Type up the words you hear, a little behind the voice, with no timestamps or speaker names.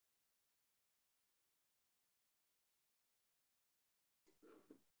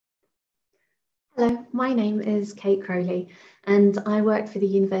Hello, my name is Kate Crowley and I work for the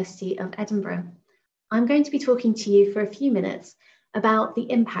University of Edinburgh. I'm going to be talking to you for a few minutes about the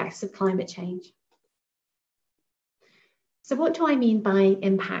impacts of climate change. So what do I mean by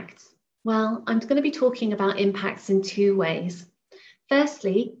impacts? Well, I'm going to be talking about impacts in two ways.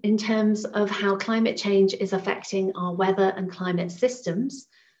 Firstly, in terms of how climate change is affecting our weather and climate systems,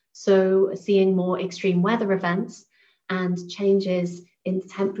 so seeing more extreme weather events and changes in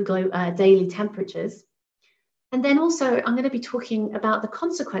daily temperatures. And then also I'm going to be talking about the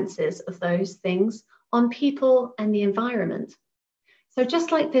consequences of those things on people and the environment. So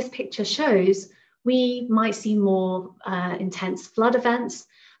just like this picture shows, we might see more intense flood events,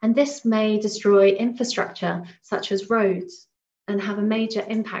 and this may destroy infrastructure such as roads and have a major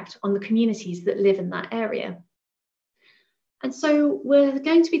impact on the communities that live in that area. And so we're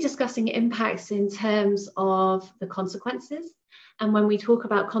going to be discussing impacts in terms of the consequences. And when we talk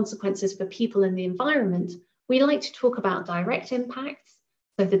about consequences for people and the environment, we like to talk about direct impacts,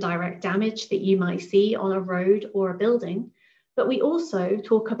 so the direct damage that you might see on a road or a building, but we also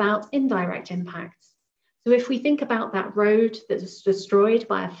talk about indirect impacts. So if we think about that road that was destroyed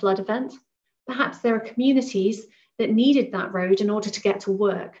by a flood event, perhaps there are communities that needed that road in order to get to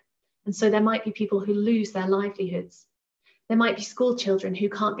work. And so there might be people who lose their livelihoods. There might be school children who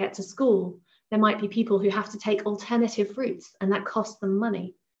can't get to school. There might be people who have to take alternative routes and that costs them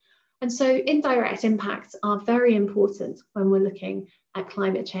money. And so indirect impacts are very important when we're looking at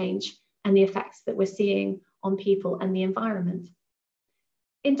climate change and the effects that we're seeing on people and the environment.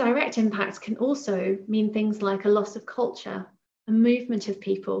 Indirect impacts can also mean things like a loss of culture, a movement of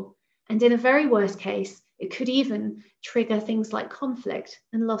people, and in a very worst case, it could even trigger things like conflict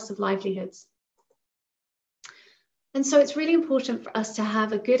and loss of livelihoods. And so it's really important for us to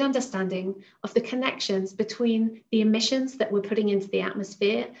have a good understanding of the connections between the emissions that we're putting into the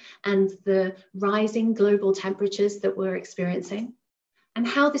atmosphere and the rising global temperatures that we're experiencing, and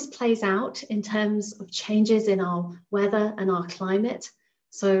how this plays out in terms of changes in our weather and our climate,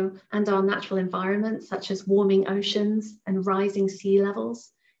 and our natural environment, such as warming oceans and rising sea levels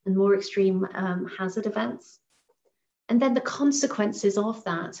and more extreme hazard events. And then the consequences of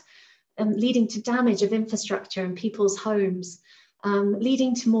that, leading to damage of infrastructure and people's homes,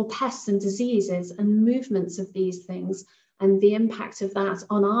 leading to more pests and diseases and movements of these things, and the impact of that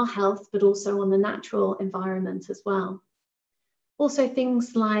on our health, but also on the natural environment as well. Also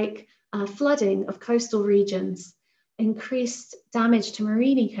things like flooding of coastal regions, increased damage to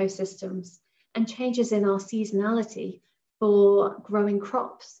marine ecosystems, and changes in our seasonality for growing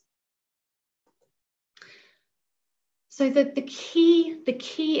crops. So the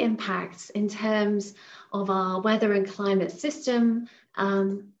key impacts in terms of our weather and climate system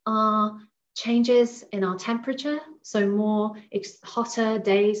are changes in our temperature, so more hotter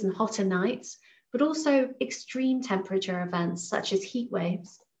days and hotter nights, but also extreme temperature events such as heat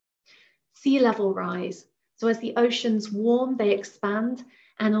waves. Sea level rise, so as the oceans warm, they expand,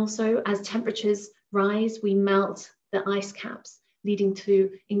 and also as temperatures rise, we melt the ice caps, leading to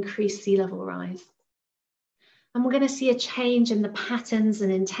increased sea level rise. And we're going to see a change in the patterns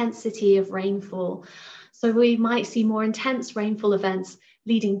and intensity of rainfall. So we might see more intense rainfall events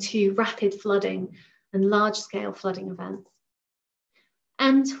leading to rapid flooding and large-scale flooding events.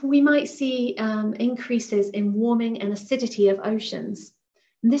 And we might see increases in warming and acidity of oceans.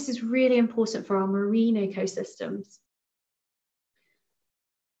 And this is really important for our marine ecosystems.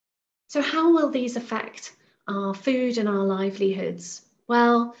 So how will these affect our food and our livelihoods?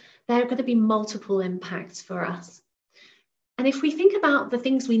 Well, there are going to be multiple impacts for us. And if we think about the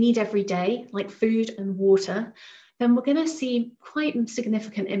things we need every day, like food and water, then we're going to see quite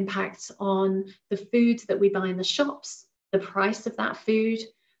significant impacts on the food that we buy in the shops, the price of that food.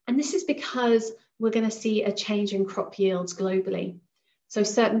 And this is because we're going to see a change in crop yields globally. So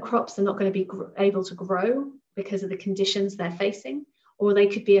certain crops are not going to be able to grow because of the conditions they're facing, or they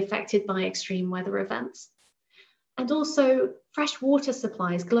could be affected by extreme weather events. And also fresh water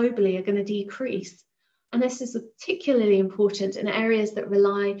supplies globally are going to decrease. And this is particularly important in areas that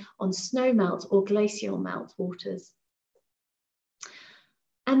rely on snowmelt or glacial melt waters.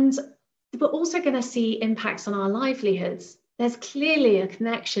 And we're also going to see impacts on our livelihoods. There's clearly a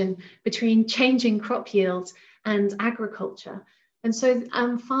connection between changing crop yields and agriculture. And so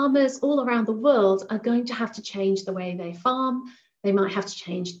farmers all around the world are going to have to change the way they farm. They might have to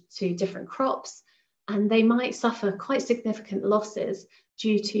change to different crops, and they might suffer quite significant losses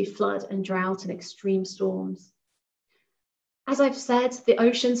due to flood and drought and extreme storms. As I've said, the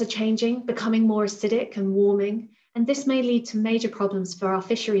oceans are changing, becoming more acidic and warming, and this may lead to major problems for our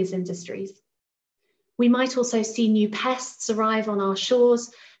fisheries industries. We might also see new pests arrive on our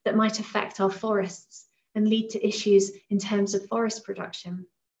shores that might affect our forests and lead to issues in terms of forest production.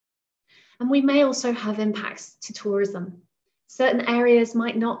 And we may also have impacts to tourism. Certain areas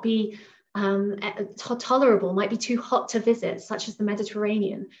might not be tolerable, might be too hot to visit, such as the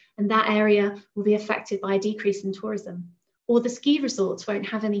Mediterranean, and that area will be affected by a decrease in tourism. Or the ski resorts won't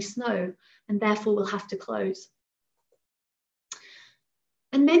have any snow and therefore will have to close.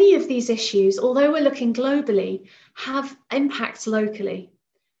 And many of these issues, although we're looking globally, have impacts locally.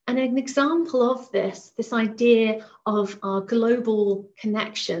 And an example of this idea of our global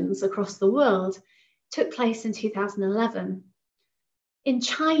connections across the world, took place in 2011. In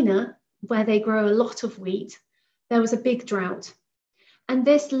China, where they grow a lot of wheat, there was a big drought. And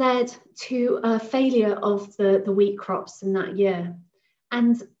this led to a failure of the wheat crops in that year.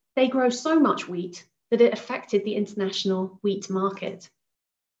 And they grow so much wheat that it affected the international wheat market.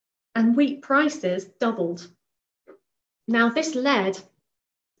 And wheat prices doubled. Now, this led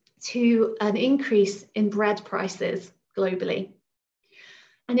to an increase in bread prices globally.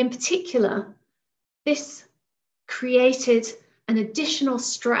 And in particular, this created an additional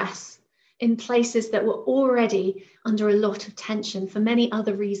stress in places that were already under a lot of tension for many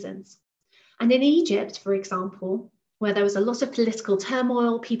other reasons. And in Egypt, for example, where there was a lot of political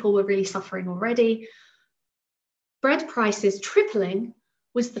turmoil, people were really suffering already, bread prices tripling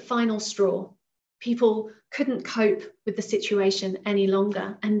was the final straw. People couldn't cope with the situation any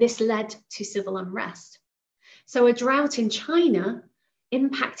longer, and this led to civil unrest. So a drought in China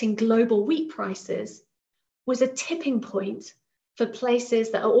impacting global wheat prices was a tipping point for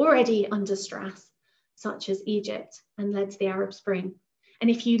places that are already under stress, such as Egypt, and led to the Arab Spring. And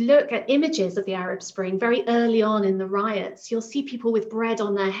if you look at images of the Arab Spring very early on in the riots, you'll see people with bread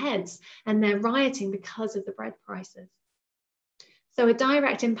on their heads, and they're rioting because of the bread prices. So a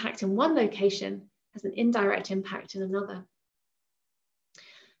direct impact in one location has an indirect impact in another.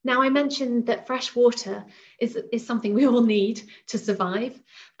 Now, I mentioned that fresh water is something we all need to survive,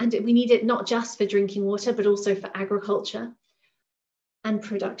 and we need it not just for drinking water, but also for agriculture and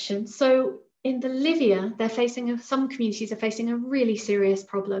production. So in Bolivia, some communities are facing a really serious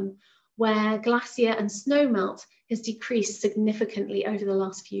problem where glacier and snowmelt has decreased significantly over the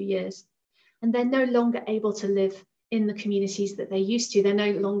last few years, and they're no longer able to live in the communities that they used to. They're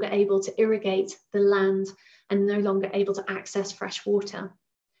no longer able to irrigate the land and no longer able to access fresh water.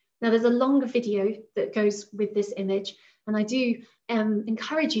 Now, there's a longer video that goes with this image, and I do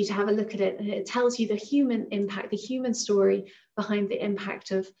encourage you to have a look at it. And it tells you the human impact, the human story behind the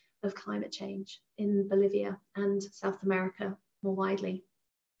impact of climate change in Bolivia and South America more widely.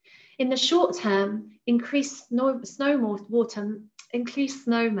 In the short term, increased snowmelt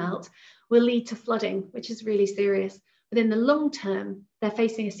will lead to flooding, which is really serious. But in the long term, they're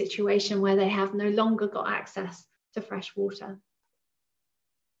facing a situation where they have no longer got access to fresh water.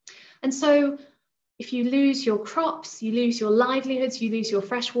 And so if you lose your crops, you lose your livelihoods, you lose your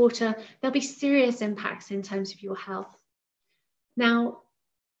fresh water, there'll be serious impacts in terms of your health. Now,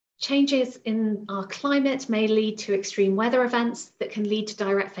 changes in our climate may lead to extreme weather events that can lead to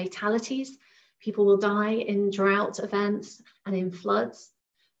direct fatalities. People will die in drought events and in floods.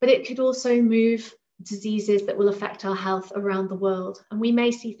 But it could also move diseases that will affect our health around the world. And we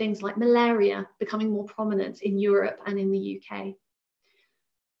may see things like malaria becoming more prominent in Europe and in the UK.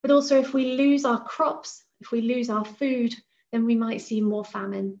 But also, if we lose our crops, if we lose our food, then we might see more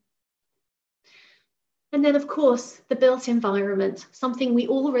famine. And then, of course, the built environment, something we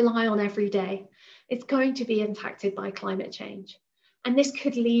all rely on every day, it's going to be impacted by climate change. And this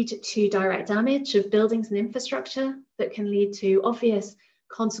could lead to direct damage of buildings and infrastructure that can lead to obvious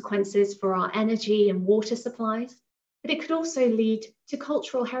consequences for our energy and water supplies, but it could also lead to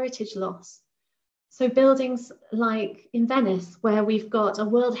cultural heritage loss. So buildings like in Venice, where we've got a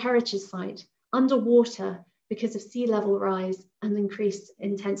World Heritage Site underwater because of sea level rise and increased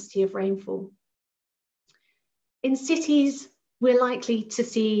intensity of rainfall. In cities, we're likely to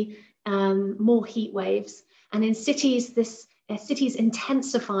see more heat waves, and in cities, cities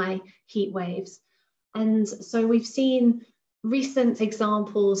intensify heat waves. And so we've seen recent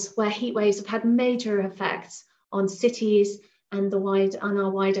examples where heat waves have had major effects on cities and our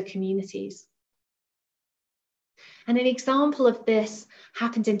wider communities. And an example of this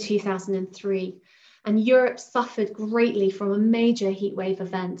happened in 2003, and Europe suffered greatly from a major heatwave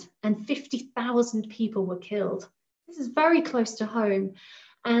event, and 50,000 people were killed. This is very close to home.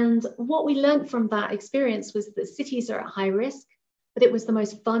 And what we learned from that experience was that cities are at high risk, but it was the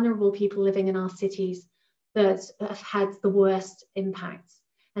most vulnerable people living in our cities that have had the worst impacts.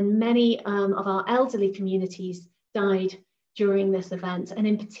 And many of our elderly communities died during this event. And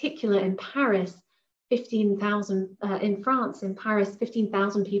in particular in Paris, 15,000 in France, in Paris,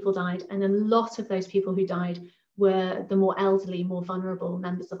 15,000 people died. And a lot of those people who died were the more elderly, more vulnerable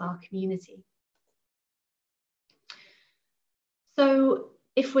members of our community. So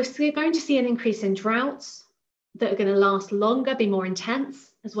if we're going to see an increase in droughts that are going to last longer, be more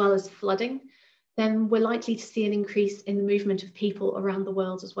intense, as well as flooding, then we're likely to see an increase in the movement of people around the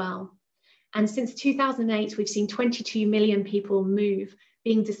world as well. And since 2008, we've seen 22 million people move,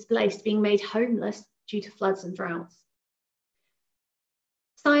 being displaced, being made homeless due to floods and droughts.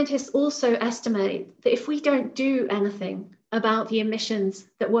 Scientists also estimate that if we don't do anything about the emissions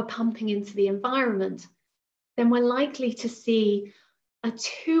that we're pumping into the environment, then we're likely to see a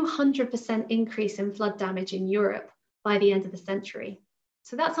 200% increase in flood damage in Europe by the end of the century.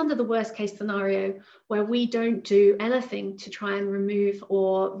 So that's under the worst case scenario, where we don't do anything to try and remove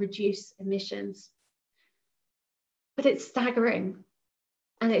or reduce emissions. But it's staggering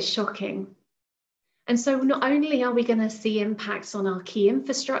and it's shocking. And so not only are we going to see impacts on our key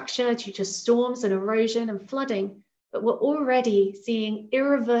infrastructure due to storms and erosion and flooding, but we're already seeing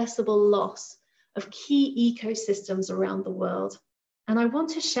irreversible loss of key ecosystems around the world. And I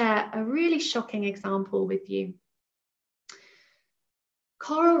want to share a really shocking example with you.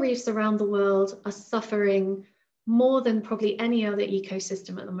 Coral reefs around the world are suffering more than probably any other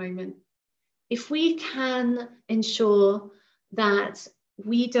ecosystem at the moment. If we can ensure that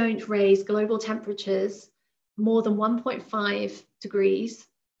we don't raise global temperatures more than 1.5 degrees,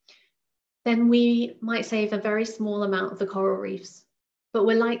 then we might save a very small amount of the coral reefs, but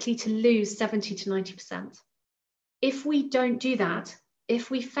we're likely to lose 70 to 90%. If we don't do that,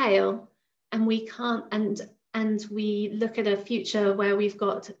 if we fail and we can't, and we look at a future where we've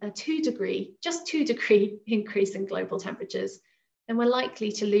got a just 2 degree increase in global temperatures, then we're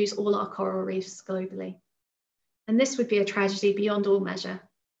likely to lose all our coral reefs globally. And this would be a tragedy beyond all measure.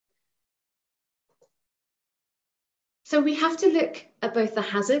 So we have to look at both the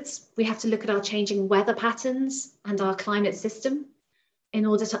hazards, we have to look at our changing weather patterns and our climate system in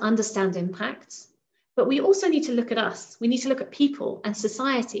order to understand impacts. But we also need to look at us. We need to look at people and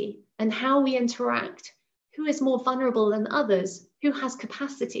society and how we interact, who is more vulnerable than others, who has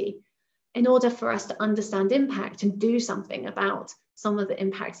capacity, in order for us to understand impact and do something about some of the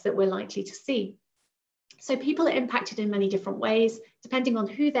impacts that we're likely to see. So people are impacted in many different ways, depending on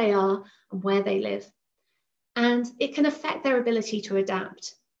who they are and where they live. And it can affect their ability to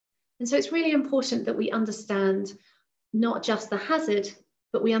adapt. And so it's really important that we understand not just the hazard,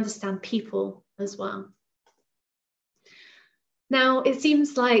 but we understand people as well. Now, it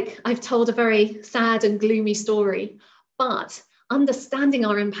seems like I've told a very sad and gloomy story, but understanding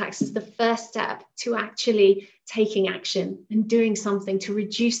our impacts is the first step to actually taking action and doing something to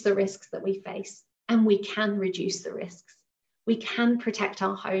reduce the risks that we face. And we can reduce the risks. We can protect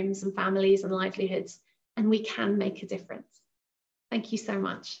our homes and families and livelihoods, and we can make a difference. Thank you so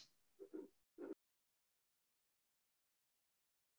much.